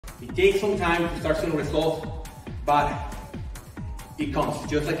It takes some time to start seeing results, but it comes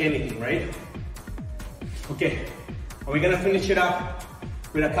just like anything, right? Okay, are we gonna finish it up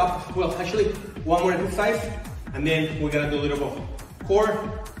with a couple, well, actually, one more exercise, and then we're gonna do a little bit of core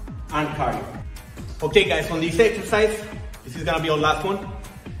and cardio. Okay guys, on this exercise, this is gonna be our last one.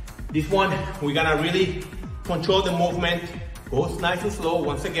 This one, we're gonna really control the movement, goes nice and slow.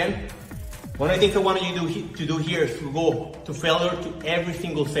 Once again, one of the things I want you to do here is to go to failure to every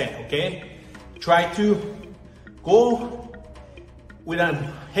single set, okay? Try to go with a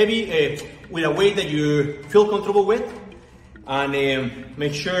heavy, with a weight that you feel comfortable with, and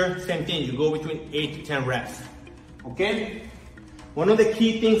make sure, same thing, you go between 8 to 10 reps, okay? One of the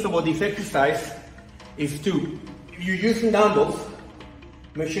key things about this exercise is to, if you're using dumbbells,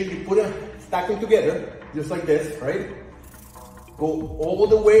 make sure you stack them together, just like this, right? Go all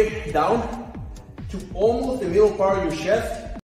the way down to almost the middle part of your chest,